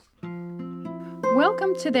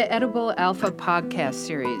Welcome to the Edible Alpha podcast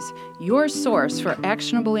series, your source for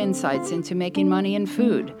actionable insights into making money in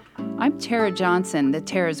food. I'm Tara Johnson, the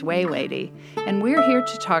Tara's Way Lady, and we're here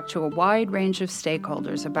to talk to a wide range of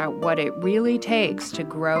stakeholders about what it really takes to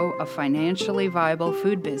grow a financially viable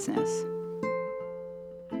food business.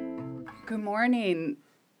 Good morning.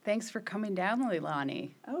 Thanks for coming down,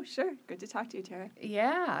 Leilani. Oh, sure. Good to talk to you, Tara.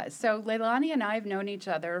 Yeah. So Leilani and I have known each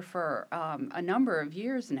other for a number of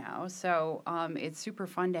years now, so it's super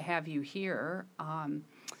fun to have you here.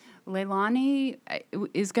 Leilani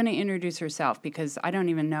is going to introduce herself because I don't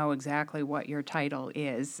even know exactly what your title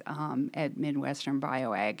is at Midwestern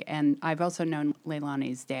BioAg. And I've also known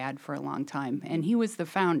Leilani's dad for a long time, and he was the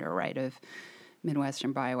founder, right, of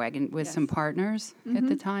Midwestern BioAg, and with some partners at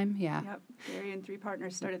the time. Yeah. Yep. Gary and three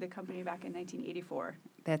partners started the company back in 1984.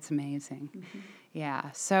 That's amazing. Yeah.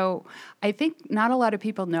 So I think not a lot of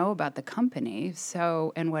people know about the company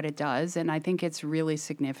and what it does, and I think it's really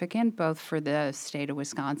significant both for the state of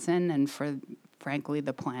Wisconsin and for, frankly,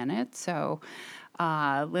 the planet. So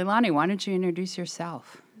Leilani, why don't you introduce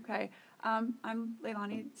yourself? Okay. I'm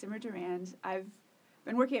Leilani Zimmer-Durand. I've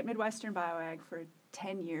been working at Midwestern BioAg for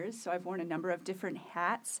 10 years, so I've worn a number of different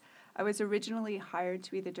hats. I was originally hired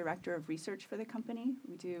to be the director of research for the company.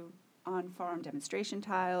 We do on-farm demonstration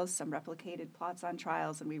trials, some replicated plots on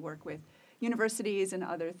trials, and we work with universities and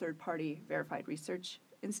other third-party verified research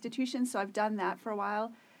institutions. So I've done that for a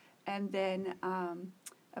while. And then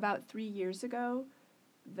about 3 years ago,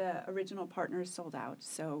 the original partners sold out.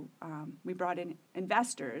 So we brought in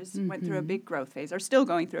investors, went through a big growth phase, are still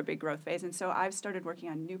going through a big growth phase. And so I've started working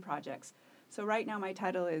on new projects. So right now my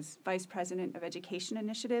title is Vice President of Education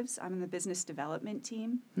Initiatives. I'm in the business development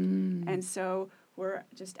team. And so we're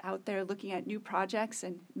just out there looking at new projects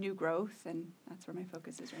and new growth, and that's where my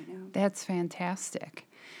focus is right now. That's fantastic.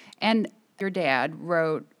 And your dad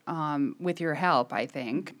wrote, with your help, I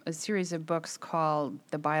think, a series of books called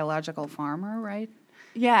The Biological Farmer, right?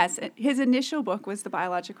 Yes. His initial book was The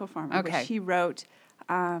Biological Farmer, Okay. which he wrote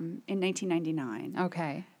in 1999.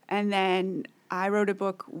 Okay. And then I wrote a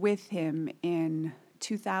book with him in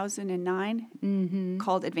 2009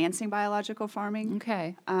 called Advancing Biological Farming.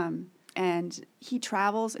 Okay. And he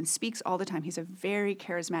travels and speaks all the time. He's a very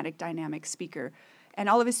charismatic, dynamic speaker. And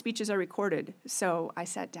all of his speeches are recorded. So I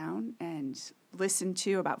sat down and listened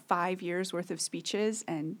to about 5 years' worth of speeches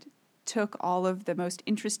and took all of the most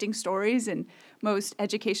interesting stories and most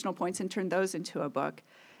educational points and turned those into a book.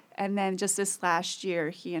 And then just this last year,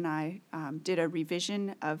 he and I did a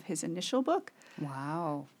revision of his initial book.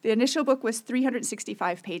 Wow. The initial book was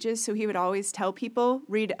 365 pages, so he would always tell people,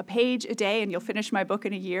 read a page a day and you'll finish my book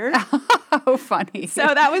in a year. Oh, funny. So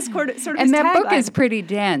that was sort of and his that tagline. book is pretty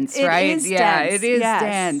dense, right? It is yeah, dense, it is yes.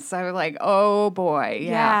 dense. I was like, oh boy,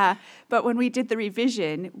 Yeah. But when we did the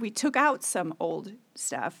revision, we took out some old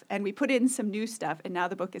stuff and we put in some new stuff, and now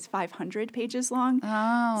the book is 500 pages long.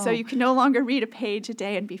 Oh. So you can no longer read a page a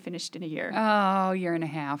day and be finished in a year. Oh, year and a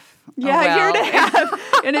half. Yeah, oh, well. a year and a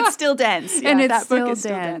half. And it's still dense. Yeah, and it's that still book is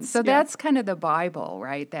dense. still dense. So yeah. that's kind of the Bible,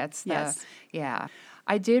 right? That's the, Yes. Yeah.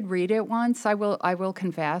 I did read it once, I will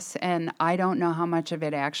confess, and I don't know how much of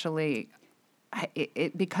it actually,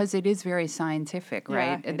 because it is very scientific,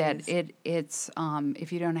 right? Yeah, It's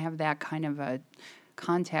if you don't have that kind of a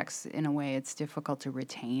context, in a way, it's difficult to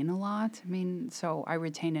retain a lot. I mean, so I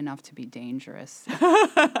retain enough to be dangerous. No,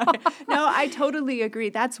 I totally agree.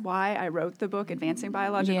 That's why I wrote the book, Advancing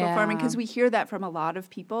Biological Farming, because we hear that from a lot of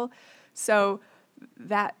people. So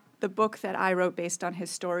that the book that I wrote based on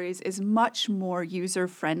his stories is much more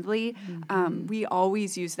user-friendly. We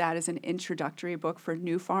always use that as an introductory book for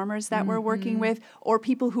new farmers that we're working with, or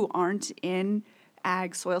people who aren't in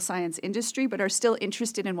ag soil science industry but are still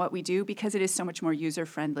interested in what we do, because it is so much more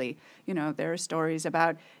user-friendly. You know, there are stories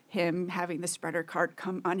about him having the spreader cart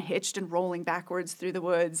come unhitched and rolling backwards through the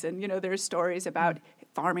woods, and, you know, there are stories about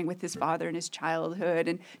farming with his father in his childhood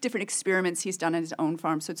and different experiments he's done on his own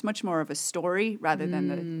farm. So it's much more of a story rather than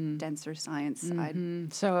the denser science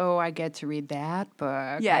side. So I get to read that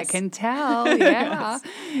book. Yes. I can tell. Yeah.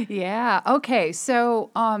 Yeah. Okay.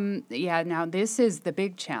 So, now this is the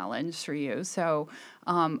big challenge for you. So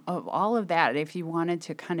of all of that, if you wanted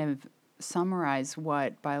to kind of summarize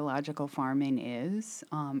what biological farming is,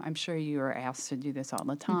 I'm sure you are asked to do this all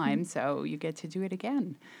the time, so you get to do it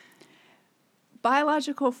again.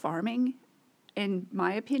 Biological farming, in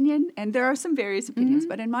my opinion, and there are some various opinions,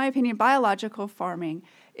 but in my opinion, biological farming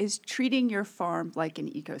is treating your farm like an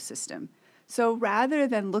ecosystem. So rather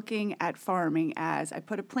than looking at farming as I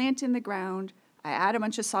put a plant in the ground, I add a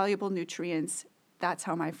bunch of soluble nutrients, that's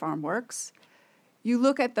how my farm works, you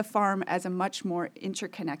look at the farm as a much more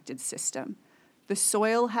interconnected system. The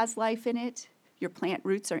soil has life in it. your plant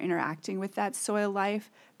roots are interacting with that soil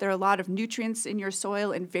life. There are a lot of nutrients in your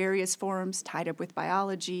soil in various forms, tied up with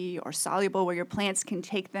biology or soluble, where your plants can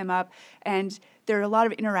take them up. And there are a lot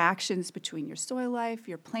of interactions between your soil life,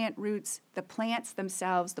 your plant roots, the plants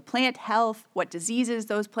themselves, the plant health, what diseases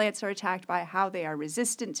those plants are attacked by, how they are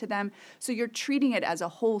resistant to them. So you're treating it as a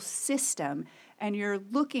whole system, and you're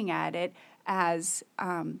looking at it as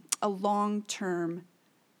a long-term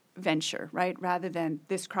venture, right? Rather than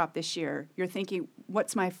this crop this year, you're thinking,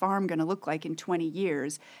 what's my farm going to look like in 20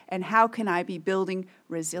 years? And how can I be building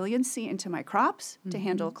resiliency into my crops to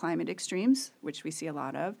handle climate extremes, which we see a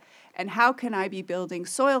lot of? And how can I be building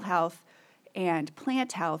soil health and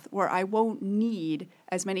plant health where I won't need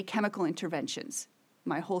as many chemical interventions?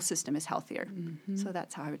 My whole system is healthier. So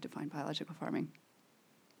that's how I would define biological farming.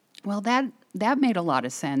 Well, that made a lot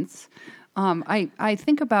of sense. I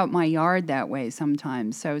think about my yard that way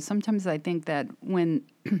sometimes. So sometimes I think that when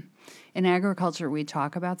in agriculture we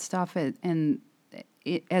talk about stuff as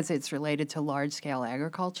it's related to large-scale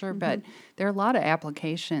agriculture, but there are a lot of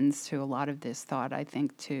applications to a lot of this thought, I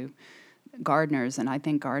think, to gardeners, and I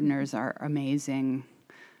think gardeners are amazing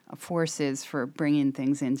forces for bringing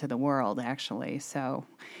things into the world, actually. So,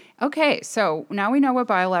 okay, so now we know what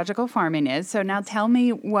biological farming is. So now tell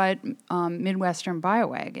me what Midwestern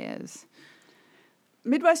BioAg is.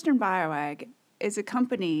 Midwestern BioAg is a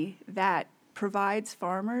company that provides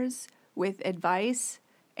farmers with advice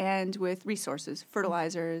and with resources,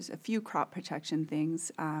 fertilizers, a few crop protection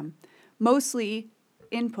things, mostly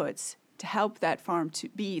inputs to help that farm to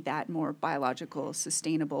be that more biological,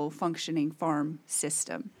 sustainable, functioning farm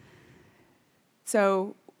system.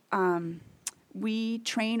 So we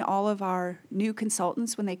train all of our new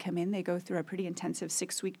consultants when they come in. They go through a pretty intensive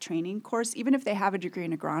 6-week training course. Even if they have a degree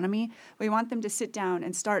in agronomy, we want them to sit down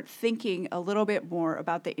and start thinking a little bit more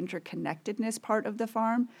about the interconnectedness part of the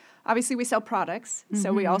farm. Obviously, we sell products,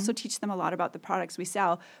 so we also teach them a lot about the products we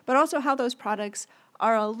sell, but also how those products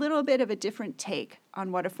are a little bit of a different take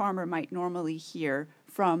on what a farmer might normally hear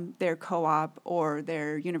from their co-op or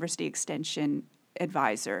their university extension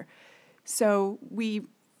advisor. So we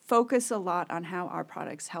focus a lot on how our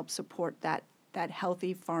products help support that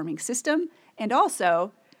healthy farming system. And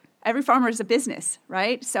also, every farmer is a business,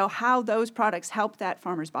 right? So how those products help that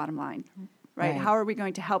farmer's bottom line, right? How are we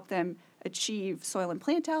going to help them achieve soil and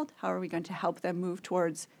plant health? How are we going to help them move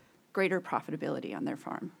towards greater profitability on their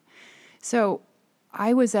farm? So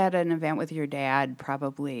I was at an event with your dad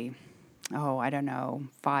probably,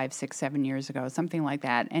 5, 6, 7 years ago, something like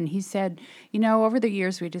that. And he said, over the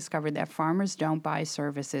years we discovered that farmers don't buy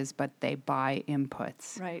services, but they buy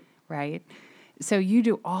inputs. Right. Right? So you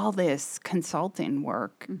do all this consulting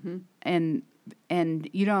work, and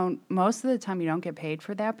you don't, most of the time you don't get paid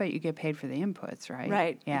for that, but you get paid for the inputs, right?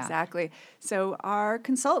 Right, exactly. So our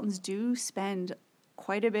consultants do spend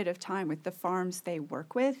quite a bit of time with the farms they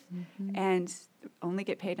work with and only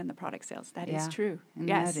get paid on the product sales. That is true. Isn't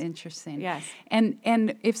that interesting? Yes. And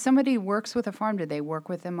if somebody works with a farm, do they work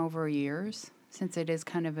with them over years? Since it is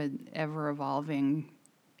kind of an ever-evolving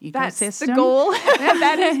ecosystem. That's the goal.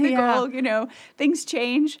 That is the goal. Things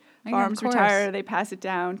change. Farms retire, they pass it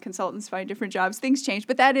down. Consultants find different jobs. Things change.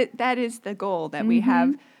 But that is the goal, that we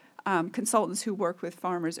have consultants who work with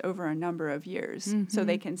farmers over a number of years so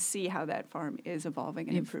they can see how that farm is evolving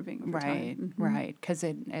and improving over time. Right. Because,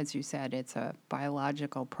 as you said, it's a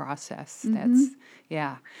biological process.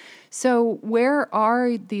 So where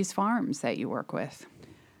are these farms that you work with?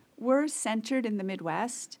 We're centered in the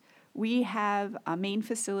Midwest. We have a main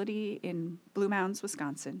facility in Blue Mounds,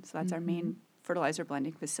 Wisconsin. So that's our main fertilizer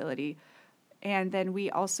blending facility. And then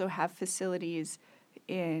we also have facilities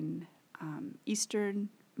in eastern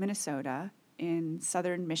Minnesota, in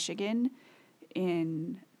southern Michigan,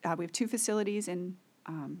 we have 2 facilities in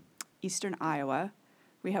eastern Iowa.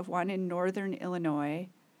 We have one in northern Illinois.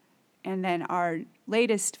 And then our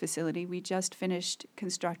latest facility, we just finished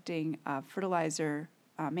constructing a fertilizer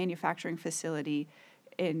manufacturing facility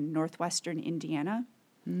in northwestern Indiana.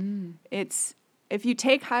 It's if you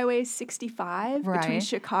take Highway 65 between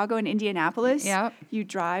Chicago and Indianapolis, you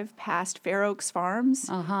drive past Fair Oaks Farms.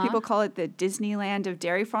 People call it the Disneyland of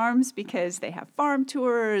dairy farms because they have farm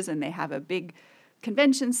tours and they have a big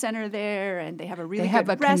convention center there, and they have a really good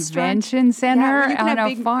restaurant. Convention center on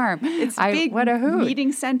a farm. It's a big what a hoot.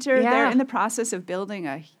 Meeting center. They're in the process of building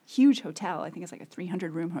a huge hotel. I think it's like a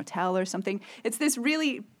 300-room hotel or something. It's this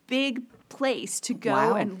really big place to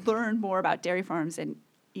go and learn more about dairy farms and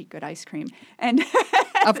eat good ice cream. And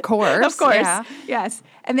Of course. Yes.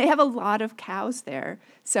 And they have a lot of cows there.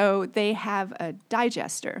 So they have a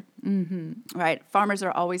digester. Right? Farmers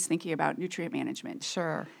are always thinking about nutrient management.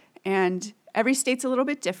 Sure. And every state's a little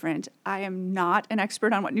bit different. I am not an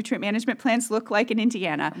expert on what nutrient management plans look like in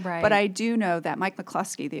Indiana, Right. but I do know that Mike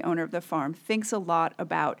McCluskey, the owner of the farm, thinks a lot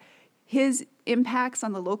about his impacts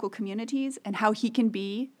on the local communities and how he can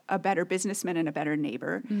be a better businessman and a better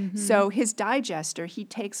neighbor. So his digester, he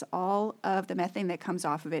takes all of the methane that comes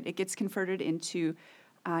off of it. It gets converted into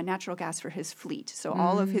natural gas for his fleet. So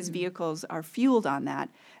all of his vehicles are fueled on that.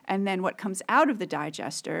 And then what comes out of the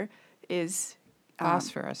digester is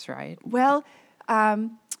Phosphorus, right? well,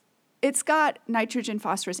 it's got nitrogen,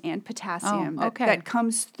 phosphorus, and potassium that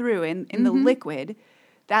comes through in the liquid.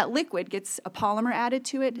 That liquid gets a polymer added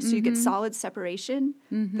to it, so you get solid separation.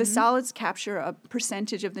 The solids capture a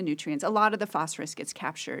percentage of the nutrients. A lot of the phosphorus gets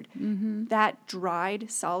captured. That dried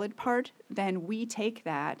solid part, then we take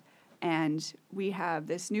that and we have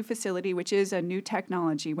this new facility, which is a new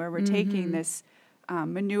technology where we're taking this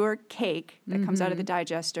manure cake that comes out of the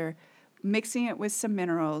digester, mixing it with some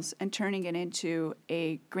minerals and turning it into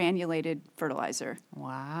a granulated fertilizer.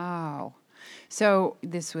 Wow. So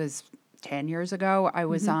this was 10 years ago. I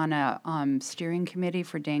was on a steering committee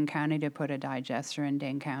for Dane County to put a digester in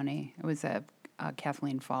Dane County. It was a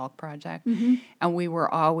Kathleen Falk project. And we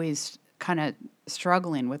were always kind of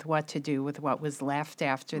struggling with what to do with what was left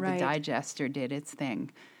after the digester did its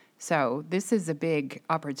thing. So this is a big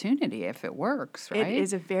opportunity if it works, right? It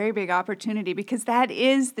is a very big opportunity because that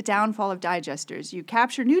is the downfall of digesters. You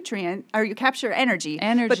capture you capture energy,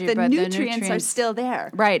 but the nutrients are still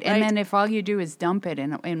there. Right, and then if all you do is dump it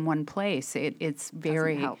in one place, it's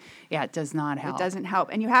very, help. Yeah, it does not help. It doesn't help.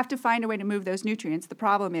 And you have to find a way to move those nutrients. The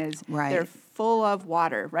problem is they're full of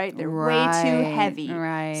water, right? They're way too heavy.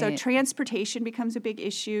 Right. So transportation becomes a big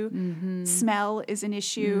issue. Smell is an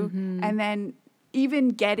issue. And then even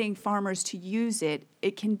getting farmers to use it,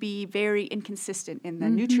 it can be very inconsistent in the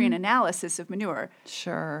nutrient analysis of manure.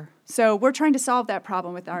 Sure. So we're trying to solve that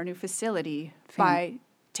problem with our new facility by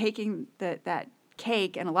taking that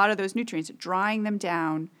cake and a lot of those nutrients, drying them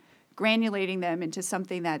down, granulating them into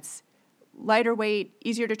something that's lighter weight,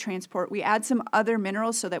 easier to transport. We add some other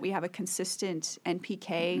minerals so that we have a consistent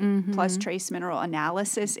NPK plus trace mineral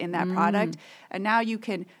analysis in that product. And now you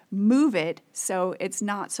can move it so it's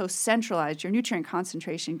not so centralized. Your nutrient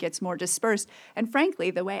concentration gets more dispersed. And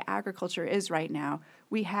frankly, the way agriculture is right now,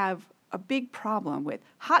 we have a big problem with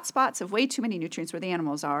hot spots of way too many nutrients where the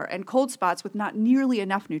animals are and cold spots with not nearly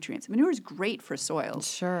enough nutrients. Manure is great for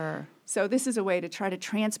soils. Sure. So this is a way to try to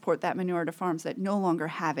transport that manure to farms that no longer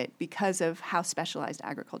have it because of how specialized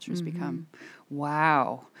agriculture has become.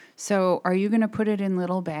 Wow. So are you going to put it in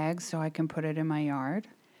little bags so I can put it in my yard?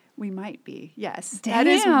 We might be, yes. Damn. That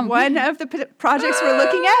is one of the projects we're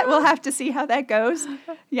looking at. We'll have to see how that goes.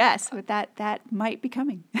 Yes, but that might be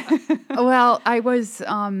coming. Well, I was,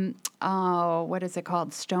 what is it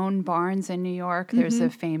called? Stone Barns in New York. There's a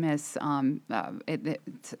famous,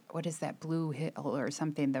 what is that, Blue Hill or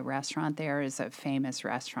something? The restaurant there is a famous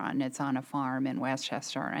restaurant, and it's on a farm in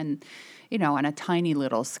Westchester. And, you know, on a tiny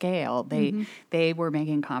little scale, they were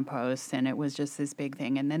making compost, and it was just this big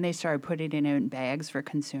thing. And then they started putting it in bags for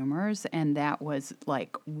consumers, and that was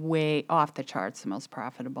like way off the charts, the most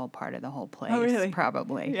profitable part of the whole place. Oh, really?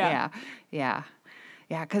 Probably. Yeah. Yeah,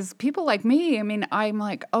 because people like me, I mean, I'm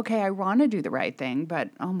like, okay, I want to do the right thing, but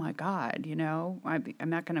oh my God, you know, I'm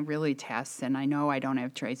not going to really test, and I know I don't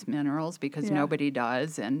have trace minerals because nobody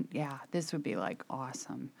does, and this would be like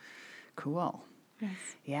awesome. Cool. Yes.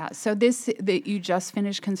 Yeah, so you just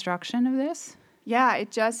finished construction of this? Yeah,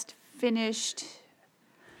 it just finished,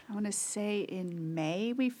 I want to say in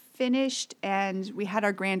May we finished, and we had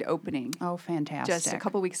our grand opening. Oh, fantastic. Just a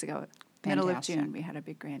couple weeks ago. Middle of Fantastic. June, we had a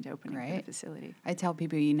big grand opening for the facility. I tell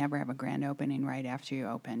people you never have a grand opening right after you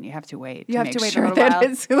open. You have to wait. You have to wait sure a little that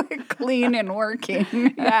while. It's like clean and working.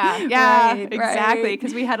 Yeah, Right, exactly.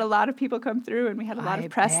 Because we had a lot of people come through, and we had a lot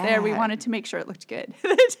of press there. We bet. wanted to make sure it looked good.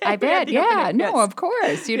 I bet. Yeah. No, of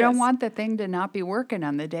course. You don't Yes. want the thing to not be working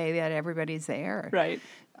on the day that everybody's there. Right.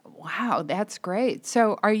 Wow, that's great.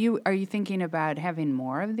 So, are you thinking about having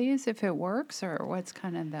more of these if it works, or what's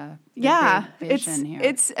kind of the big vision here?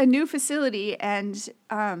 It's a new facility, and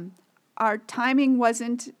our timing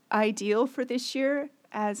wasn't ideal for this year.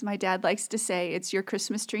 As my dad likes to say, it's your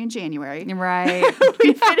Christmas tree in January. Right.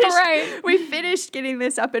 We finished getting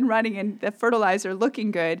this up and running and the fertilizer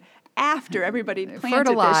looking good after everybody planted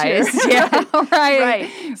Fertilized. this year. Yeah,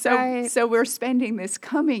 right. So we're spending this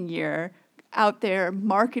coming year out there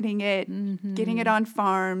marketing it, getting it on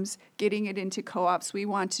farms, getting it into co-ops. We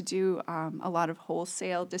want to do a lot of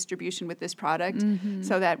wholesale distribution with this product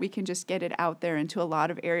so that we can just get it out there into a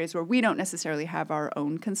lot of areas where we don't necessarily have our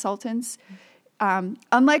own consultants.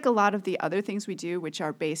 unlike a lot of the other things we do, which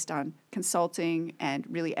are based on consulting and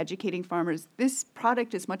really educating farmers, this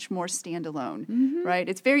product is much more standalone, right?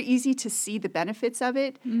 It's very easy to see the benefits of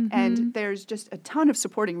it, and there's just a ton of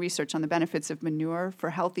supporting research on the benefits of manure for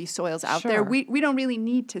healthy soils out there. Sure. We don't really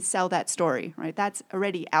need to sell that story, right? That's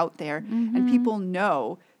already out there, and people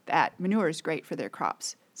know that manure is great for their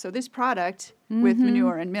crops. So this product with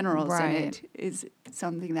manure and minerals in it is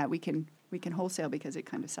something that we can wholesale because it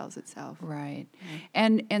kind of sells itself. Right.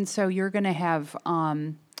 And so you're going to have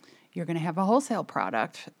a wholesale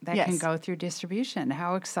product that can go through distribution.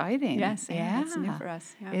 How exciting. Yes, yeah. It's new for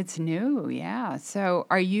us. Yeah. It's new, yeah. So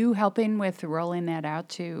are you helping with rolling that out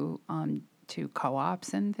to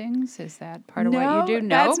co-ops and things? Is that part of what you do?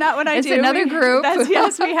 No, that's not what I do. It's another group.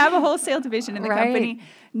 Yes, we have a wholesale division in the company.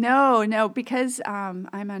 No, because I'm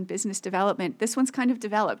on business development. This one's kind of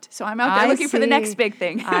developed, so I'm out there looking for the next big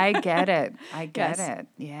thing. I get it. It.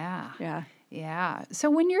 Yeah. Yeah. So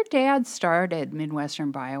when your dad started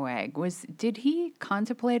Midwestern BioAg, did he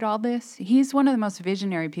contemplate all this? He's one of the most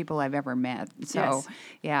visionary people I've ever met. So,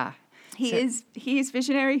 yeah. He is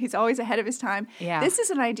visionary. He's always ahead of his time. Yeah. This is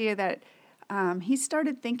an idea that he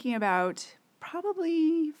started thinking about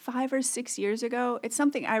probably 5 or 6 years ago. It's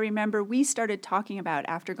something I remember we started talking about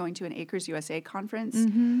after going to an Acres USA conference.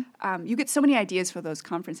 You get so many ideas for those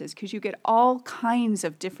conferences because you get all kinds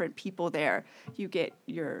of different people there. You get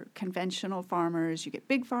your conventional farmers, you get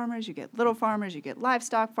big farmers, you get little farmers, you get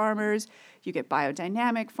livestock farmers, you get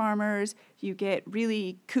biodynamic farmers, you get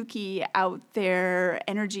really kooky out there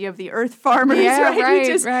energy of the earth farmers,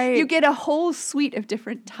 right? You get a whole suite of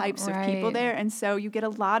different types of people there. And so you get a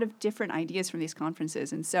lot of different ideas from these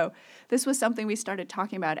conferences. And so this was something we started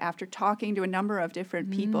talking about after talking to a number of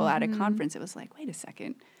different people at a conference. It was like, wait a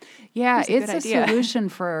second. Yeah, it's a solution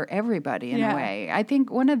for everybody in a way. I think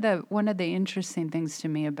one of the interesting things to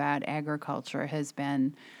me about agriculture has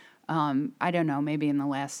been, I don't know, maybe in the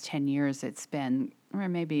last 10 years it's been, or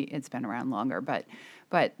maybe it's been around longer, but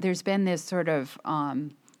there's been this sort of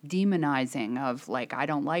demonizing of like, I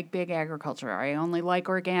don't like big agriculture, or I only like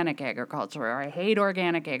organic agriculture, or I hate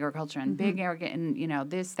organic agriculture and big and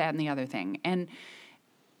this, that, and the other thing. And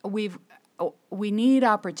we need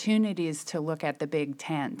opportunities to look at the big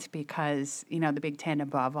tent because, the big tent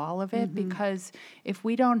above all of it, because if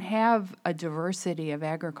we don't have a diversity of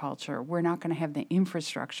agriculture, we're not going to have the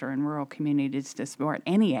infrastructure in rural communities to support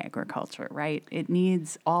any agriculture, right? It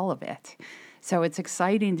needs all of it. So it's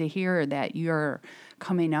exciting to hear that you're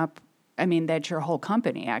coming up, that your whole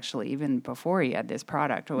company actually, even before you had this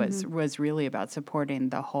product, was really about supporting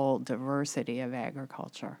the whole diversity of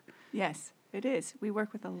agriculture. Yes. It is. We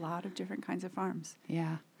work with a lot of different kinds of farms.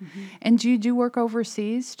 Yeah. And do you do work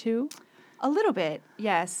overseas too? A little bit,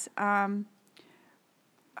 yes.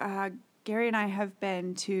 Gary and I have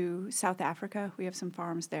been to South Africa. We have some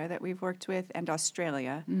farms there that we've worked with, and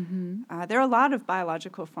Australia. There are a lot of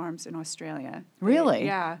biological farms in Australia. Really?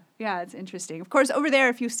 Yeah, it's interesting. Of course, over there,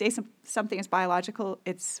 if you say something is biological,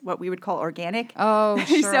 it's what we would call organic. Oh,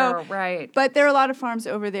 sure, right. But there are a lot of farms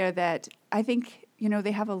over there that I think,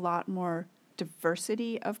 they have a lot more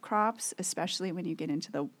diversity of crops, especially when you get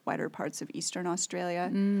into the wetter parts of Eastern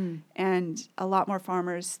Australia. And a lot more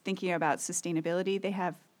farmers thinking about sustainability. They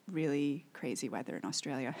have really crazy weather in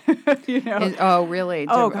Australia. Really?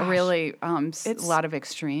 Gosh. Really, a lot of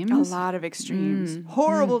extremes? A lot of extremes.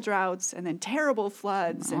 Horrible droughts and then terrible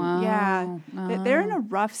floods. And they're in a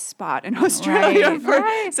rough spot in Australia.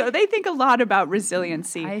 So they think a lot about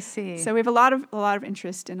resiliency. I see. So we have a lot of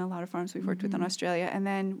interest in a lot of farms we've worked with in Australia. And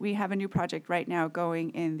then we have a new project right now going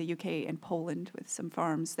in the UK and Poland with some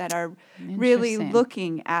farms that are really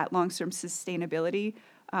looking at long-term sustainability.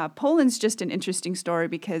 Poland's just an interesting story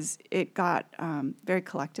because it got very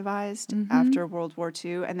collectivized after World War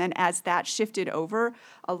II. And then as that shifted over,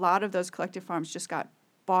 a lot of those collective farms just got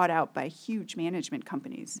bought out by huge management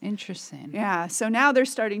companies. Interesting. Yeah. So now they're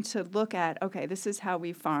starting to look at, okay, this is how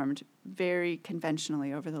we farmed very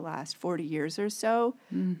conventionally over the last 40 years or so.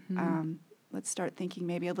 Let's start thinking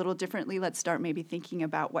maybe a little differently. Let's start maybe thinking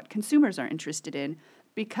about what consumers are interested in.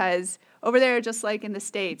 Because over there, just like in the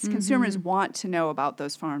States, consumers want to know about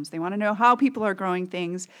those farms. They want to know how people are growing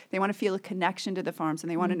things. They want to feel a connection to the farms,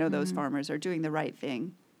 and they want to know those farmers are doing the right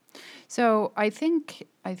thing. So I think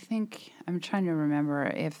I'm trying to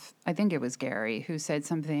remember I think it was Gary who said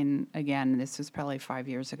something, again, this was probably 5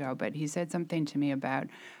 years ago, but he said something to me about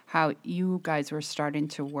how you guys were starting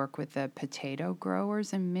to work with the potato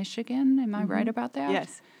growers in Michigan. Am I right about that?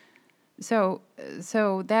 Yes. So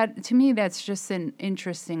that, to me, that's just an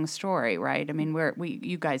interesting story, right? I mean,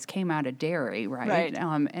 you guys came out of dairy, right? Right.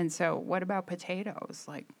 And so what about potatoes?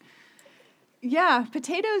 Yeah,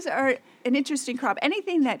 potatoes are an interesting crop.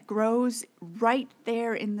 Anything that grows right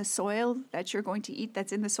there in the soil that you're going to eat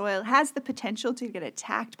that's in the soil has the potential to get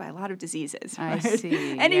attacked by a lot of diseases. I Right?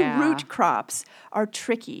 see, Any yeah. root crops are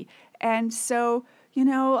tricky. And so,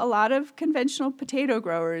 a lot of conventional potato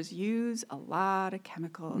growers use a lot of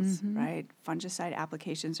chemicals, right? Fungicide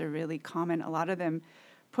applications are really common. A lot of them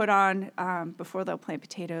put on, before they'll plant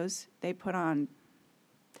potatoes, they put on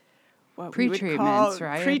what we would call Pre-treatments,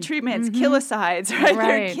 right? pre-treatments, kilicides, right? They're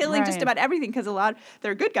Right, killing just right. about everything because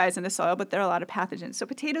there are good guys in the soil, but there are a lot of pathogens. So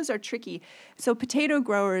potatoes are tricky. So potato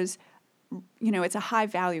growers, it's a high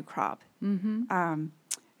value crop.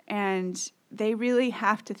 And they really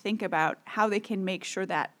have to think about how they can make sure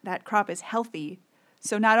that that crop is healthy.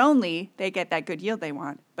 So not only they get that good yield they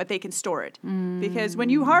want, but they can store it. Because when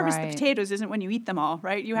you harvest the right. potatoes isn't when you eat them all,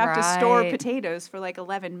 right? You have to store Right. potatoes for like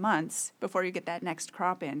 11 months before you get that next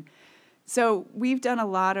crop in. So we've done a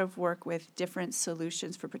lot of work with different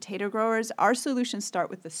solutions for potato growers. Our solutions start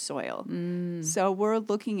with the soil. So we're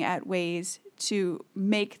looking at ways to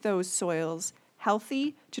make those soils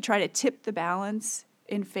healthy, to try to tip the balance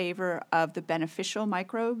in favor of the beneficial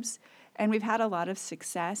microbes. And we've had a lot of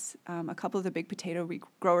success. A couple of the big potato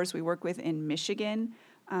growers we work with in Michigan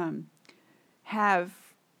have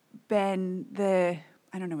been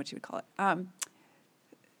I don't know what you would call it.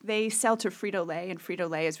 They sell to Frito-Lay, and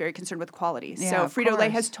Frito-Lay is very concerned with quality. Yeah, So of Frito-Lay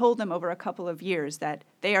course. has told them over a couple of years that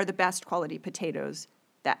they are the best quality potatoes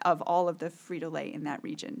of all of the Frito-Lay in that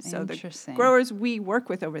region. So the Interesting. growers we work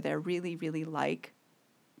with over there really, really like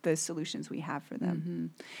the solutions we have for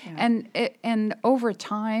them. Yeah. And over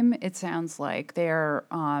time, it sounds like their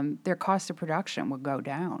cost of production will go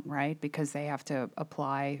down, right? Because they have to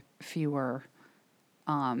apply fewer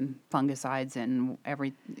fungicides and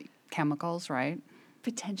chemicals, right?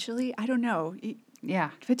 Potentially, I don't know. Yeah.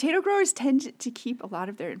 Potato growers tend to keep a lot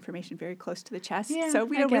of their information very close to the chest, Yeah, so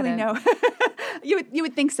we I don't get really it. know. You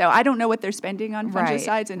would think so. I don't know what they're spending on Right,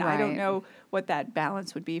 fungicides, and I don't right. know what that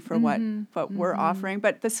balance would be for what we're offering.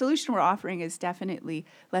 But the solution we're offering is definitely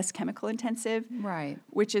less chemical intensive, Right.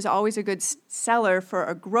 which is always a good seller for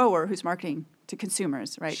a grower who's marketing to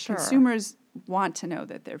consumers, right? Sure. Consumers want to know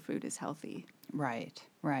that their food is healthy. Right.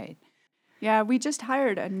 Right. Yeah, we just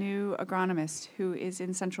hired a new agronomist who is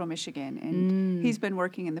in central Michigan, and he's been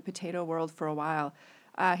working in the potato world for a while.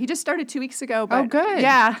 He just started 2 weeks ago. But good.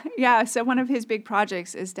 Yeah. So one of his big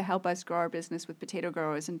projects is to help us grow our business with potato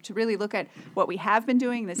growers and to really look at what we have been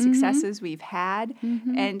doing, the successes we've had,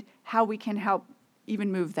 and how we can help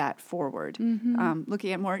even move that forward.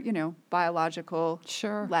 Looking at more, biological,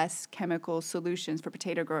 Sure. less chemical solutions for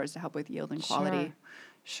potato growers to help with yield and quality.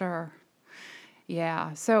 Sure.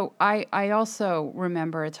 Yeah. So I also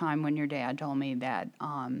remember a time when your dad told me that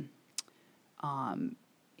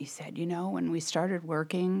he said, when we started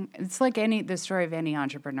working, it's like the story of any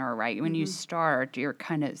entrepreneur, right? When you start, you're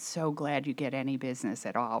kind of so glad you get any business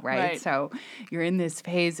at all, right? So you're in this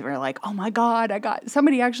phase where like, oh my God,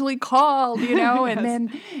 somebody actually called, and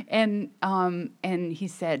then, and he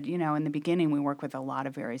said, in the beginning, we worked with a lot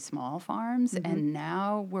of very small farms, and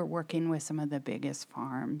now we're working with some of the biggest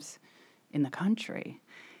farms in the country.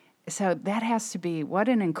 So that has to be what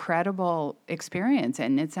an incredible experience.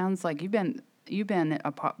 And it sounds like you've been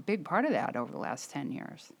a big part of that over the last 10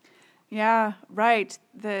 years. Yeah, right.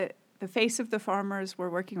 The face of the farmers we're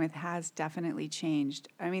working with has definitely changed.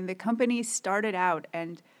 I mean, the company started out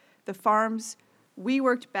and the farms we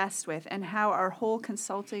worked best with and how our whole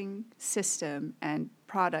consulting system and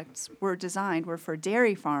products were designed were for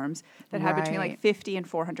dairy farms that have between like 50 and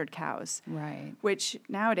 400 cows. Right. Which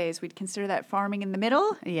nowadays we'd consider that farming in the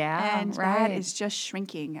middle. Yeah, and right. that is just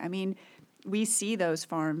shrinking. I mean, we see those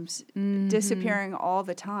farms disappearing all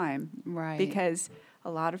the time. Right. Because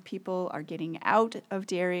a lot of people are getting out of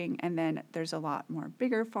dairying, and then there's a lot more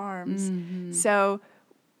bigger farms. So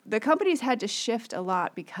the companies had to shift a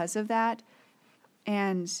lot because of that.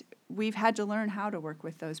 And we've had to learn how to work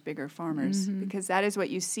with those bigger farmers because that is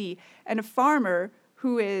what you see. And a farmer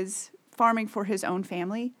who is farming for his own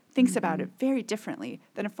family thinks about it very differently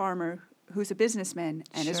than a farmer who's a businessman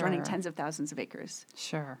and is running tens of thousands of acres.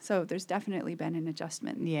 Sure. So there's definitely been an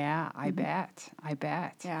adjustment. Yeah, I bet.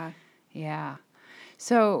 Yeah. Yeah.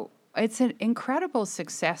 So it's an incredible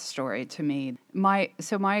success story to me. My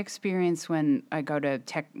experience when I go to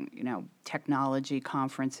technology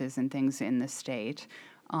conferences and things in the state,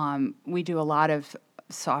 we do a lot of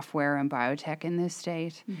software and biotech in this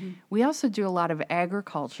state. We also do a lot of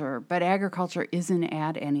agriculture, but agriculture isn't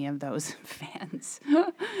at any of those events.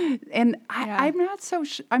 And I'm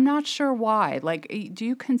not sure why. Like, do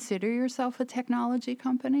you consider yourself a technology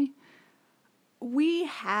company? We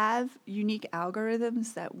have unique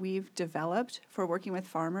algorithms that we've developed for working with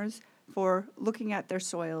farmers, for looking at their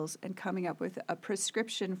soils and coming up with a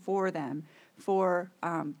prescription for them, for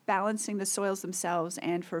balancing the soils themselves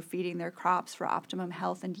and for feeding their crops for optimum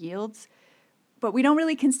health and yields. But we don't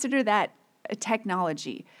really consider that a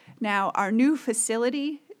technology. Now, our new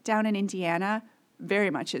facility down in Indiana very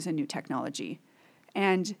much is a new technology.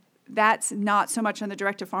 And that's not so much on the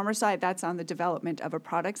direct-to-farmer side, that's on the development of a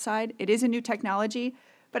product side. It is a new technology,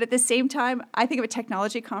 but at the same time, I think of a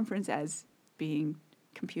technology conference as being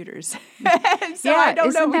computers. So Yeah, I don't know,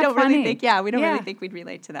 isn't we that don't really funny? think, we don't Yeah. really think we'd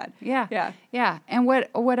relate to that. Yeah. Yeah. And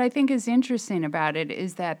what I think is interesting about it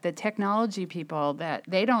is that the technology people that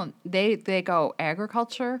they go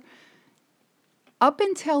agriculture up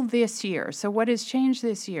until this year. So what has changed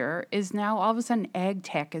this year is now all of a sudden ag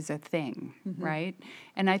tech is a thing, right?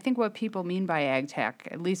 And I think what people mean by ag tech,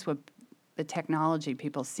 at least what the technology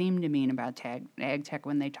people seem to mean about ag tech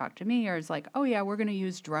when they talk to me, is like, oh yeah, we're going to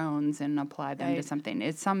use drones and apply them to Right. something.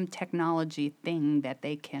 It's some technology thing that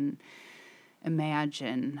they can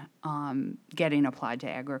imagine getting applied to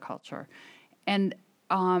agriculture, and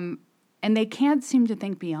they can't seem to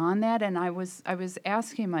think beyond that. And I was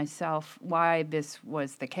asking myself why this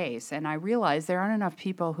was the case, and I realized there aren't enough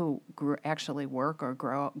people who actually work or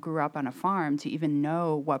grew up on a farm to even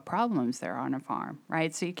know what problems there are on a farm,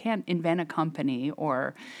 right? So you can't invent a company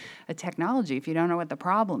or a technology if you don't know what the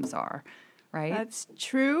problems are, right? That's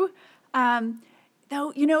true.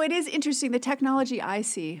 Though, it is interesting. The technology I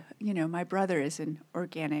see, my brother is an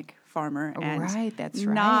organic farmer. And Right, that's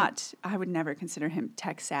right. I would never consider him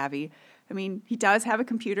tech savvy. I mean, he does have a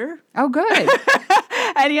computer Oh, good.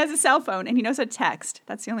 and he has a cell phone and he knows how to text.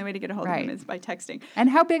 That's the only way to get a hold of him Right. is by texting. And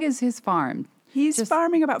how big is his farm? He's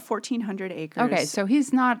farming about 1,400 acres. Okay, so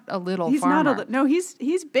he's not a little He's farmer. not no, he's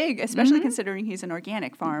big, especially considering he's an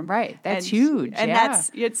organic farm. Right, that's And- huge, And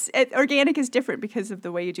yeah. organic is different because of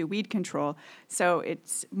the way you do weed control. So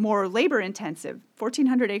it's more labor intensive.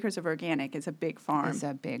 1,400 acres of organic is a big farm. It's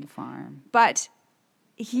a big farm. But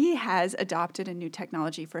he has adopted a new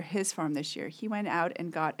technology for his farm this year. He went out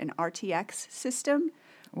and got an RTX system.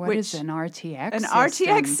 What is an RTX An system?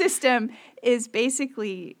 RTX system is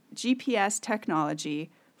basically GPS technology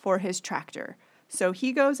for his tractor. So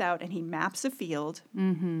he goes out and he maps a field,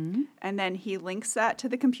 and then he links that to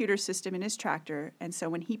the computer system in his tractor. And so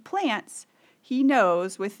when he plants, he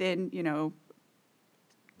knows within,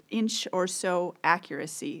 inch or so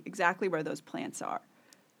accuracy exactly where those plants are.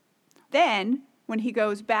 Then when he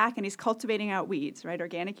goes back and he's cultivating out weeds, right?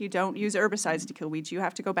 Organic, you don't use herbicides to kill weeds. You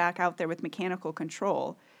have to go back out there with mechanical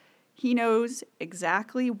control. He knows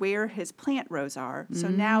exactly where his plant rows are. So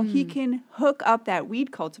now he can hook up that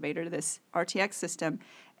weed cultivator to this RTX system.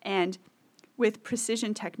 And with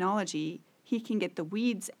precision technology, he can get the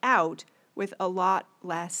weeds out with a lot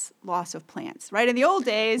less loss of plants, right? In the old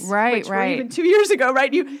days, Right, which were right. even 2 years ago,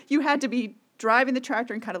 right? You had to be driving the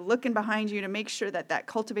tractor and kind of looking behind you to make sure that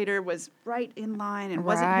cultivator was right in line and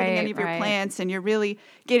wasn't hitting any of your Right. plants, and you're really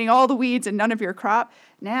getting all the weeds and none of your crop.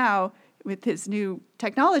 Now, with this new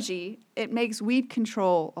technology, it makes weed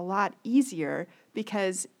control a lot easier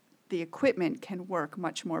because the equipment can work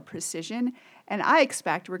much more precision. And I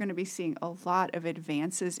expect we're going to be seeing a lot of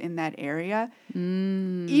advances in that area,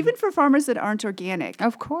 even for farmers that aren't organic.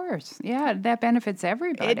 Of course. Yeah, that benefits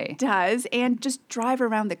everybody. It does. And just drive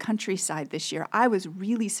around the countryside this year. I was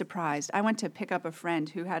really surprised. I went to pick up a friend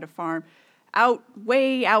who had a farm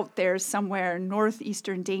way out there somewhere,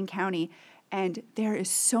 northeastern Dane County. And there is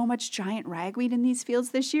so much giant ragweed in these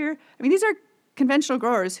fields this year. I mean, these are conventional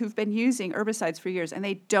growers who've been using herbicides for years, and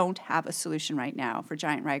they don't have a solution right now for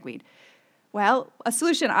giant ragweed. Well, a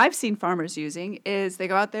solution I've seen farmers using is they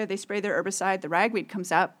go out there, they spray their herbicide, the ragweed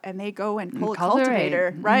comes up, and they go and pull a Cultivate.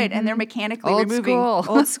 cultivator, right? And they're mechanically Old removing school.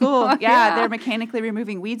 old school. Yeah, Yeah. they're mechanically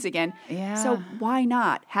removing weeds again. Yeah. So why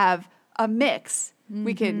not have a mix?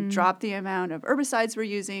 We can drop the amount of herbicides we're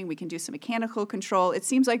using. We can do some mechanical control. It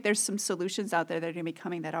seems like there's some solutions out there that are going to be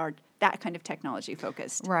coming that are that kind of technology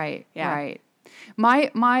focused. Right, Yeah. right.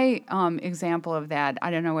 My example of that, I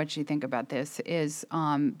don't know what you think about this, is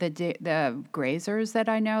the grazers that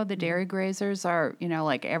I know, the dairy grazers are,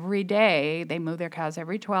 like every day they move their cows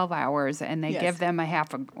every 12 hours and they Yes. give them a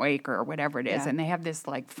half an acre or whatever it is, Yeah. and they have this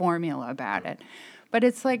like formula about it. But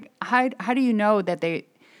it's like, how do you know that they,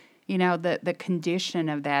 the condition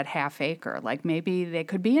of that half acre? Like maybe they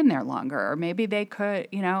could be in there longer, or maybe they could,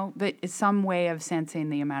 but it's some way of sensing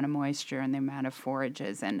the amount of moisture and the amount of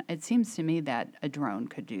forages. And it seems to me that a drone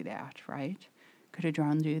could do that, right? Could a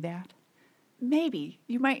drone do that? Maybe.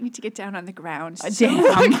 You might need to get down on the ground to Damn.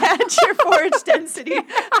 look at your forage density.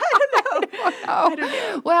 I don't know. I don't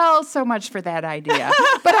know. Well, so much for that idea.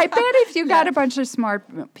 But I bet if you got a bunch of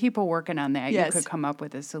smart people working on that, Yes. you could come up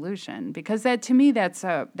with a solution. Because that, to me, that's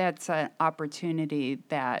an opportunity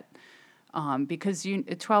that, because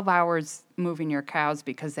 12 hours moving your cows,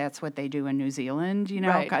 because that's what they do in New Zealand,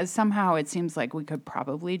 Right. 'cause somehow it seems like we could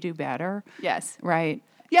probably do better. Yes. Right.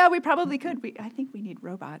 Yeah, we probably could. I think we need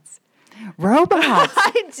robots. Robots.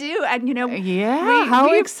 I do. And, Yeah,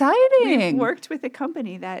 how exciting. We've worked with a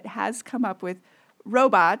company that has come up with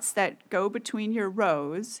robots that go between your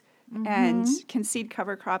rows and can seed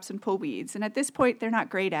cover crops and pull weeds. And at this point, they're not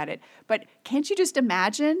great at it. But can't you just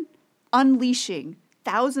imagine unleashing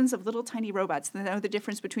thousands of little tiny robots that know the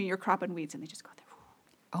difference between your crop and weeds, and they just go there,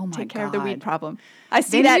 Oh my take care of God. the weed problem. I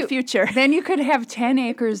see that future. Then you could have 10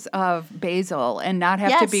 acres of basil and not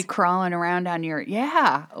have to be Yes. crawling around on your,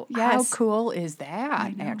 How Yes. cool is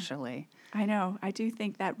that, know. actually? I know. I do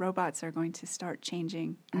think that robots are going to start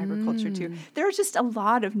changing agriculture too. There are just a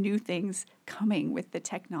lot of new things coming with the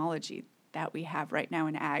technology that we have right now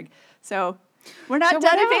in ag. So we're not So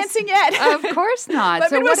done what else? advancing yet. Of course not.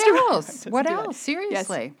 But So what Midwestern else? Robots What do it. else?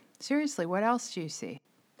 Seriously. Seriously, what else do you see?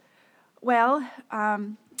 Well,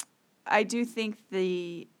 I do think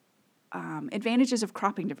the advantages of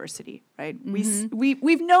cropping diversity, right?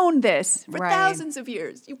 We've known this for Right. thousands of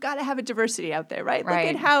years. You've got to have a diversity out there, right? Right.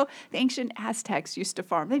 Look at how the ancient Aztecs used to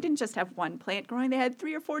farm. They didn't just have one plant growing. They had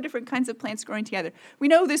 3 or 4 different kinds of plants growing together. We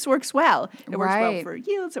know this works well. It works well Right. for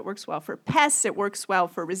yields. It works well for pests. It works well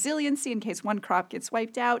for resiliency in case one crop gets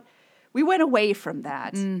wiped out. We went away from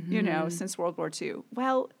that, since World War II.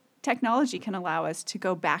 Well, technology can allow us to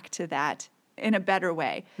go back to that in a better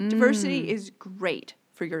way. Diversity is great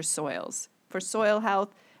for your soils, for soil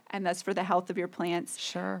health, and thus for the health of your plants.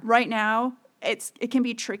 Sure. Right now, it can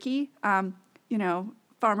be tricky.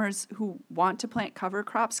 Farmers who want to plant cover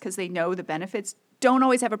crops because they know the benefits don't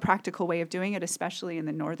always have a practical way of doing it, especially in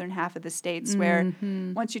the northern half of the states where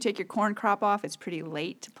once you take your corn crop off, it's pretty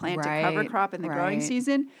late to plant a cover Right, crop in the growing right.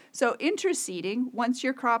 season. So interseeding, once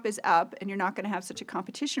your crop is up and you're not going to have such a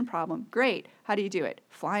competition problem, great. How do you do it?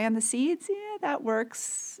 Fly on the seeds? Yeah, that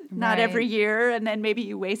works. Not every Right. year, and then maybe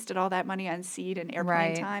you wasted all that money on seed and airplane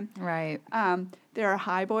Right. time. Right. There are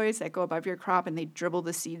high boys that go above your crop and they dribble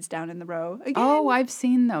the seeds down in the row. Again, Oh, I've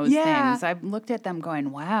seen those Yeah. things. I've looked at them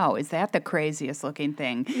going, "Wow, is that the craziest looking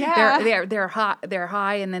thing?" Yeah. They're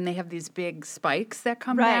high, and then they have these big spikes that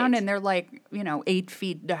come Right. down, and they're like 8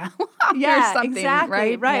 feet down. yeah, or something,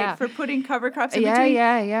 exactly, right. Yeah. For putting cover crops in Yeah, between.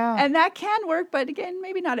 yeah. And that can work, but again,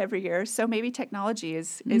 maybe not every year. So maybe technology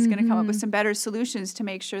is going to come up with some better solutions to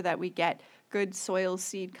make sure that we get good soil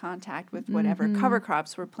seed contact with whatever cover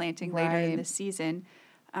crops we're planting later in Right. the season.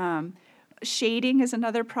 Shading is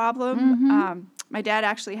another problem. My dad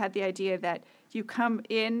actually had the idea that you come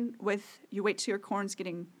in you wait till your corn's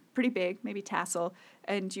getting pretty big, maybe tassel,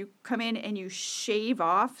 and you come in and you shave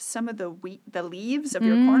off some of the leaves of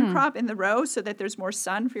your corn crop in the row so that there's more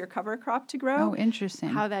sun for your cover crop to grow. Oh, interesting.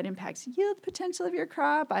 How that impacts yield potential of your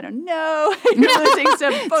crop, I don't know. You're losing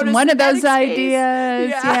some It's one of those photosynthetic space. ideas.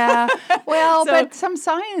 Yeah. Yeah. Well, So- but some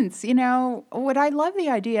science, what I love the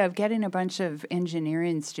idea of getting a bunch of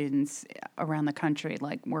engineering students around the country,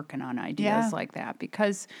 like working on ideas Yeah. like that,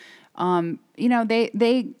 because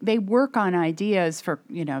they work on ideas for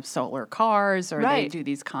solar cars, or they Right. do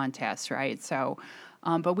these contests, right? So,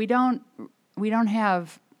 but we don't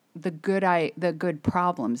have the good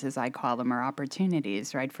problems, as I call them, or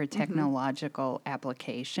opportunities, right, for technological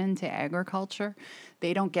application to agriculture.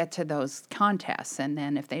 They don't get to those contests, and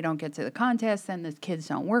then if they don't get to the contest, then the kids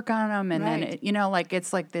don't work on them, and then Right.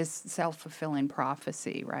 it's like this self-fulfilling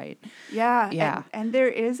prophecy, right? Yeah. Yeah. And there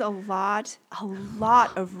is a lot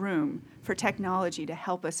of room for technology to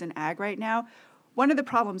help us in ag right now. One of the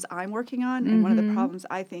problems I'm working on, and one of the problems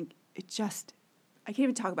I think I can't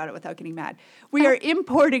even talk about it without getting mad. We are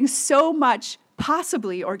importing so much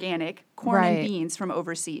possibly organic corn and Right. beans from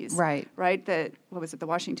overseas. Right. Right? The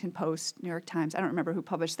Washington Post, New York Times. I don't remember who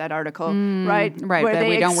published that article. Right. right, Where that they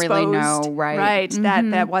we don't really exposed- know, right. Right.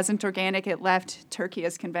 That wasn't organic. It left Turkey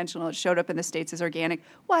as conventional. It showed up in the States as organic.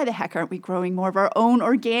 Why the heck aren't we growing more of our own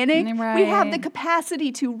organic? We have the Right.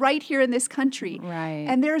 capacity to right here in this country. Right.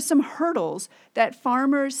 And there are some hurdles that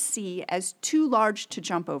farmers see as too large to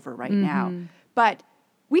jump over right now. But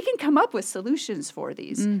we can come up with solutions for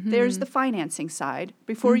these. There's the financing side.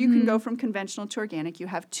 Before you can go from conventional to organic, you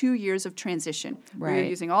have 2 years of transition where you're Right.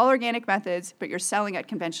 using all organic methods, but you're selling at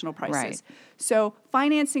conventional prices. Right. So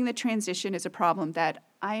financing the transition is a problem that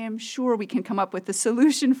I am sure we can come up with a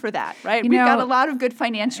solution for that, right? We've got a lot of good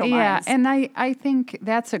financial minds. Yeah, and I think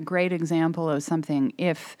that's a great example of something.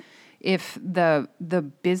 If if the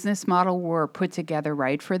business model were put together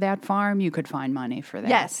right for that farm, you could find money for that.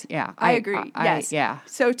 Yes. Yeah. I agree. Yes. Yeah.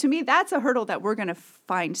 So to me, that's a hurdle that we're going to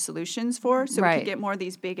find solutions for, so we Right. can get more of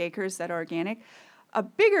these big acres that are organic. A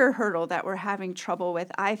bigger hurdle that we're having trouble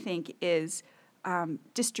with, I think, is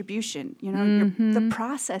distribution. The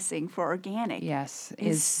processing for organic Yes.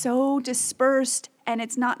 is so dispersed, and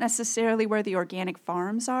it's not necessarily where the organic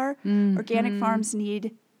farms are. Organic farms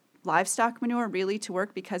need livestock manure really to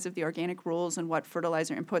work because of the organic rules and what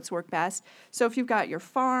fertilizer inputs work best. So if you've got your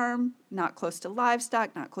farm not close to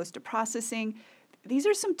livestock, not close to processing, these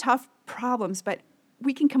are some tough problems, but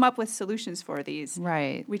we can come up with solutions for these.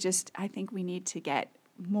 Right. I think we need to get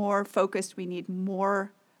more focused. We need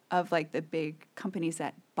more of like the big companies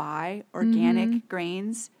that buy organic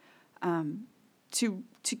grains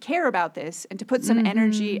to care about this and to put some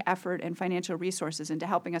energy, effort, and financial resources into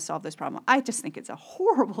helping us solve this problem. I just think it's a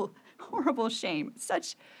horrible, horrible shame.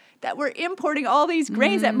 Such that we're importing all these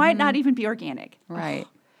grains that might not even be organic. Right.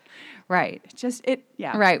 Right.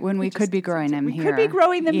 Yeah. Right, when we could be growing them here. We could be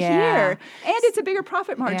growing them Yeah. here. And it's a bigger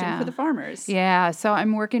profit margin for the farmers. Yeah, so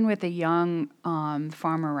I'm working with a young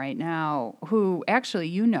farmer right now who actually,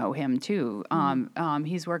 you know him too.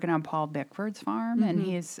 He's working on Paul Bickford's farm, and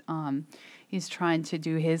he's trying to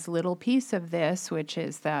do his little piece of this, which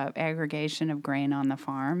is the aggregation of grain on the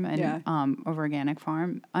farm and of organic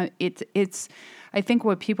farm. It's I think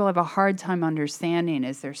what people have a hard time understanding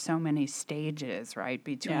is there's so many stages, right,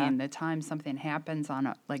 between the time something happens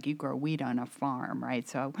like you grow wheat on a farm, right?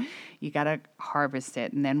 So you got to harvest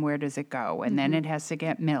it, and then where does it go? And then it has to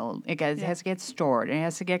get milled. It has to get stored. It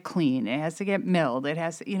has to get cleaned. It has to get milled. It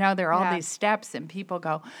has to, there are all these steps, and people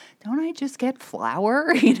go, don't I just get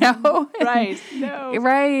flour, Right. No.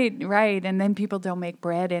 Right. And then people don't make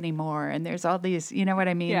bread anymore, and there's all these, you know what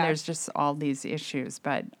I mean? Yeah. There's just all these issues,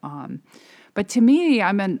 but to me,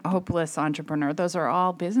 I'm a hopeless entrepreneur. Those are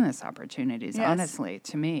all business opportunities, honestly,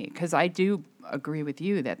 to me, because I do agree with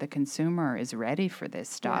you that the consumer is ready for this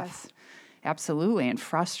stuff. Yes. Absolutely, and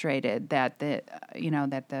frustrated that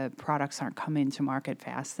the products aren't coming to market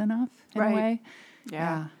fast enough in a way.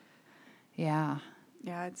 Yeah. Yeah.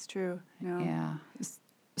 Yeah, it's true. No. Yeah.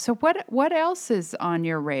 So what else is on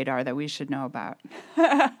your radar that we should know about?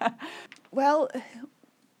 Well,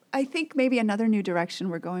 I think maybe another new direction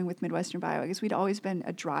we're going with Midwestern Bio. I guess we'd always been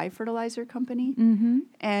a dry fertilizer company,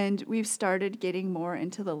 and we've started getting more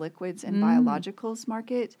into the liquids and biologicals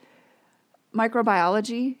market.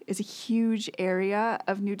 Microbiology is a huge area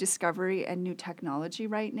of new discovery and new technology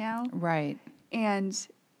right now. Right. And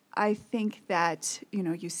I think that,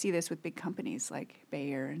 you see this with big companies like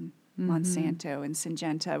Bayer and Monsanto and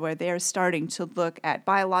Syngenta, where they're starting to look at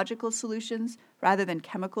biological solutions rather than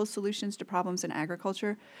chemical solutions to problems in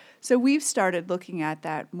agriculture. So we've started looking at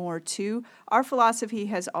that more too. Our philosophy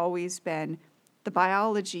has always been the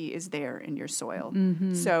biology is there in your soil.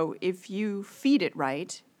 So if you feed it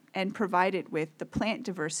right and provide it with the plant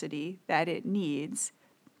diversity that it needs,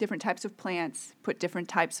 different types of plants put different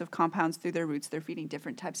types of compounds through their roots, they're feeding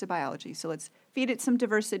different types of biology. So let's feed it some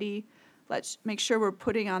diversity. Let's make sure we're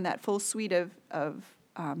putting on that full suite of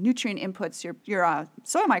nutrient inputs your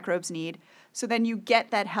soil microbes need, so then you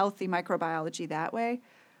get that healthy microbiology that way.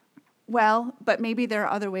 Well, but maybe there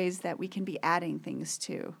are other ways that we can be adding things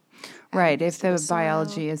to. Right, if the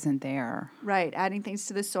biology isn't there. Right, adding things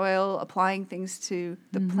to the soil, applying things to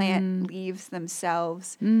the plant leaves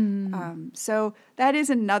themselves. So that is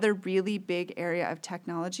another really big area of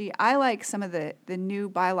technology. I like some of the new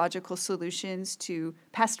biological solutions to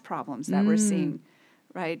pest problems that we're seeing,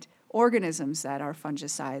 right? Organisms that are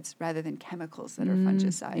fungicides rather than chemicals that are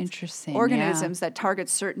fungicides. Interesting. Organisms that target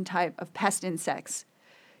certain type of pest insects.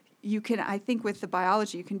 I think with the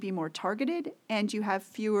biology, you can be more targeted and you have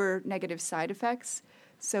fewer negative side effects.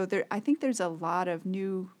 So I think there's a lot of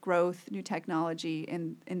new growth, new technology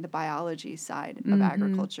in the biology side of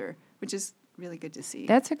agriculture, which is really good to see.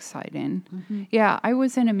 That's exciting. Yeah, I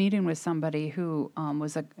was in a meeting with somebody who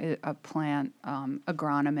was a plant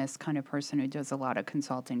agronomist kind of person who does a lot of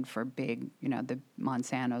consulting for big, the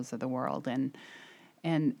Monsantos of the world.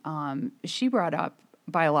 And she brought up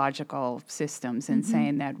biological systems and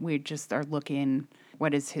saying that we just are looking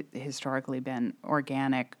what has historically been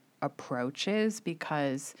organic approaches,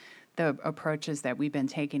 because the approaches that we've been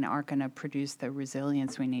taking aren't going to produce the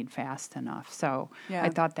resilience we need fast enough. So I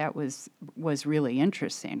thought that was really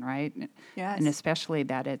interesting, right? Yes. And especially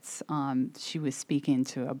that it's she was speaking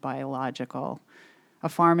to a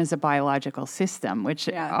farm as a biological system, which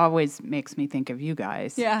always makes me think of you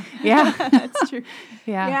guys. Yeah. That's true.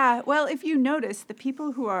 Yeah. Well, if you notice, the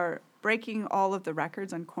people who are breaking all of the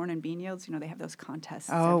records on corn and bean yields, they have those contests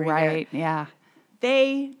every year. Yeah.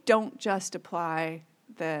 they don't just apply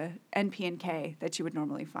the NP and K that you would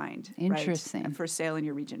normally find, Interesting. right, for sale in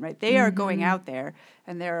your region, right? They are going out there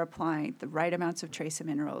and they're applying the right amounts of trace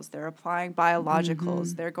minerals. They're applying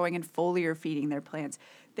biologicals. They're going in foliar feeding their plants.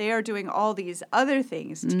 They are doing all these other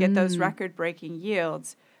things to get those record-breaking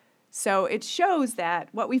yields. So it shows that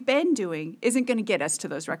what we've been doing isn't going to get us to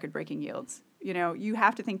those record-breaking yields. You know, you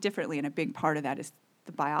have to think differently, and a big part of that is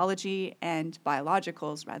the biology and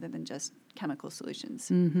biologicals rather than just chemical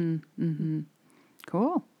solutions.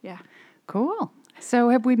 Cool. Yeah. Cool. So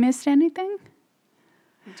have we missed anything?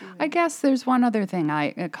 I guess there's one other thing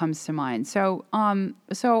that comes to mind. So I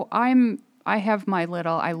have my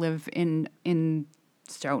little, I live in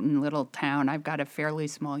Stoughton, little town. I've got a fairly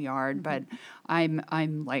small yard, but I'm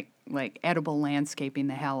like edible landscaping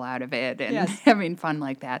the hell out of it and having fun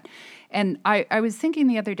like that. And I was thinking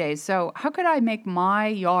the other day, so how could I make my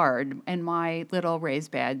yard and my little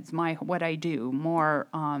raised beds, what I do, more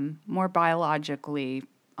biologically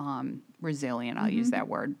resilient? I'll use that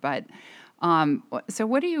word. But so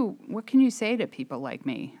what can you say to people like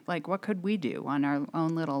me? Like, what could we do on our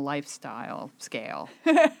own little lifestyle scale?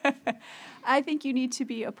 I think you need to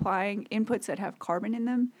be applying inputs that have carbon in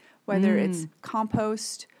them, whether it's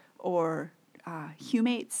compost or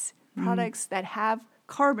humates, products that have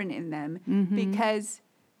carbon in them, because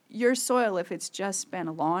your soil, if it's just been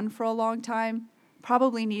a lawn for a long time,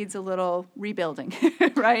 probably needs a little rebuilding,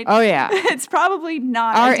 right? Oh, yeah. It's probably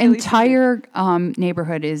not. Our entire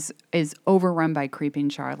neighborhood is overrun by Creeping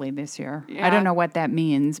Charlie this year. Yeah. I don't know what that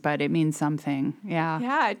means, but it means something. Yeah.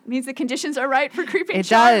 Yeah, it means the conditions are right for Creeping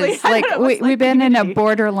Charlie. It does. Like we've been in a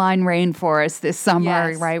borderline rainforest this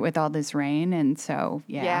summer, yes. right, with all this rain, and so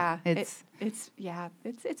it's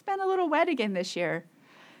been a little wet again this year.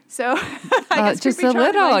 So just a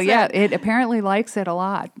little, yeah. It apparently likes it a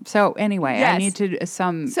lot. So anyway, I need to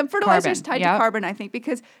some fertilizers carbon. tied to carbon, I think,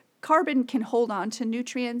 because carbon can hold on to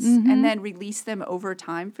nutrients and then release them over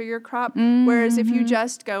time for your crop. Whereas if you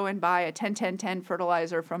just go and buy a 10-10-10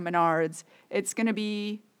 fertilizer from Menards, it's going to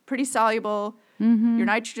be pretty soluble. Your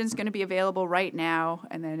nitrogen's going to be available right now,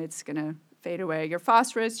 and then it's going to fade away. Your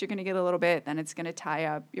phosphorus, you're going to get a little bit, then it's going to tie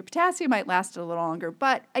up. Your potassium might last a little longer,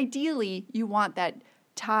 but ideally you want that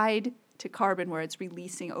tied to carbon where it's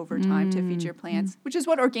releasing over time to feed your plants, which is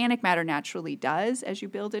what organic matter naturally does as you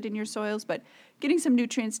build it in your soils. But getting some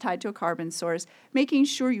nutrients tied to a carbon source, making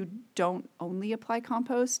sure you don't only apply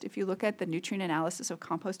compost. If you look at the nutrient analysis of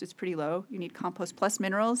compost, it's pretty low. You need compost plus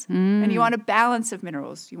minerals, and you want a balance of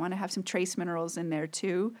minerals. You want to have some trace minerals in there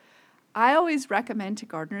too. I always recommend to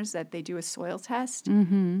gardeners that they do a soil test,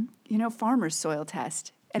 farmers' soil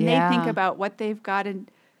test, and they think about what they've got in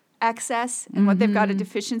excess and what they've got a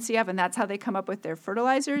deficiency of, and that's how they come up with their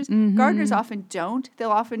fertilizers. Gardeners often don't.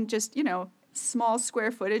 They'll often just, small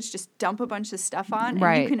square footage, just dump a bunch of stuff on,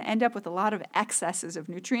 and you can end up with a lot of excesses of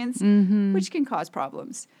nutrients, which can cause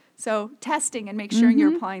problems. So testing and make sure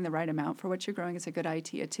you're applying the right amount for what you're growing is a good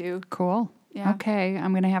idea too. Cool. Yeah. Okay,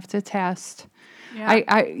 I'm going to have to test. Yeah.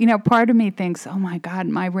 I part of me thinks, oh my God,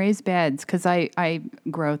 my raised beds, because I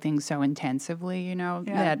grow things so intensively,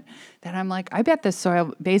 that I'm like, I bet the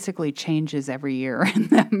soil basically changes every year in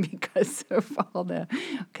them because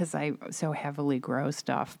I so heavily grow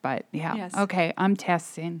stuff. But okay, I'm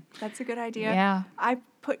testing. That's a good idea. Yeah. I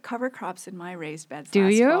put cover crops in my raised beds Do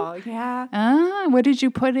last you? fall. Yeah. What did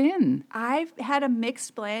you put in? I've had a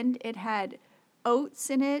mixed blend. It had oats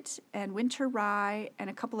in it and winter rye and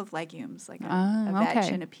a couple of legumes like a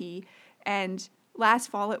veg and a pea. And last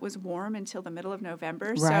fall it was warm until the middle of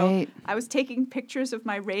November. Right. So I was taking pictures of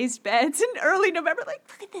my raised beds in early November, like,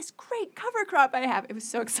 look at this great cover crop I have. It was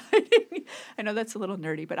so exciting. I know that's a little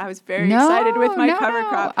nerdy, but I was very excited with my cover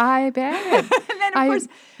crop. I bet. And then, of course,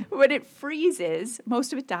 when it freezes,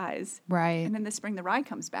 most of it dies. Right. And then the spring, the rye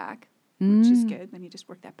comes back, which is good. Then you just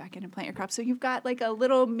work that back in and plant your crop. So you've got like a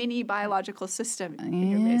little mini biological system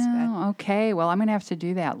in your raised bed. Okay. Well, I'm going to have to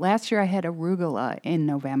do that. Last year I had arugula in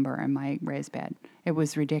November in my raised bed. It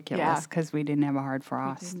was ridiculous because we didn't have a hard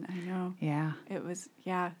frost. I know. Yeah. It was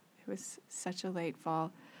such a late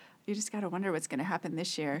fall. You just got to wonder what's going to happen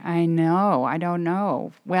this year. I know. I don't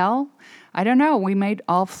know. Well, I don't know. We might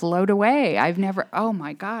all float away. Oh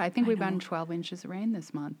my God. I think we've gotten 12 inches of rain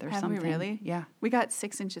this month or something. Have we really? Yeah. We got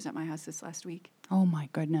 6 inches at my house this last week. Oh my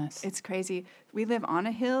goodness. It's crazy. We live on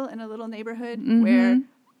a hill in a little neighborhood where,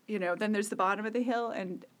 then there's the bottom of the hill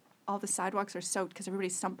and all the sidewalks are soaked because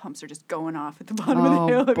everybody's sump pumps are just going off at the bottom of the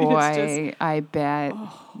hill. Oh, boy. I bet.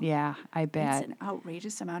 Yeah, I bet. It's an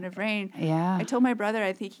outrageous amount of rain. Yeah. I told my brother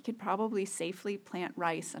I think he could probably safely plant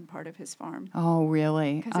rice on part of his farm. Oh,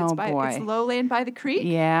 really? Because it's lowland by the creek.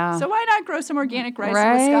 Yeah. So why not grow some organic rice in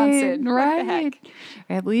Wisconsin? Right. What the heck?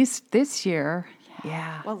 At least this year.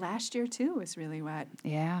 Yeah. Well, last year, too, was really wet.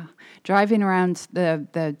 Yeah. Driving around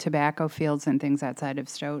the tobacco fields and things outside of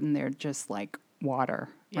Stoughton, they're just like water,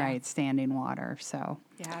 right? Standing water. So.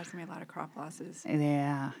 Yeah, there's going to be a lot of crop losses.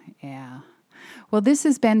 Yeah. Well, this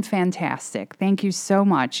has been fantastic. Thank you so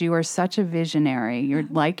much. You are such a visionary. You're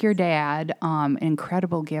like your dad,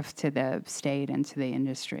 incredible gift to the state and to the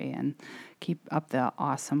industry, and keep up the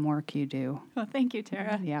awesome work you do. Well, thank you,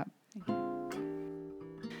 Tara. Yep.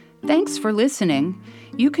 Thanks for listening.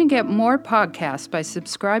 You can get more podcasts by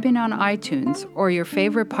subscribing on iTunes or your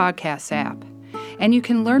favorite podcast app. And you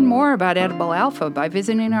can learn more about Edible Alpha by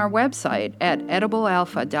visiting our website at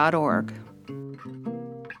ediblealpha.org.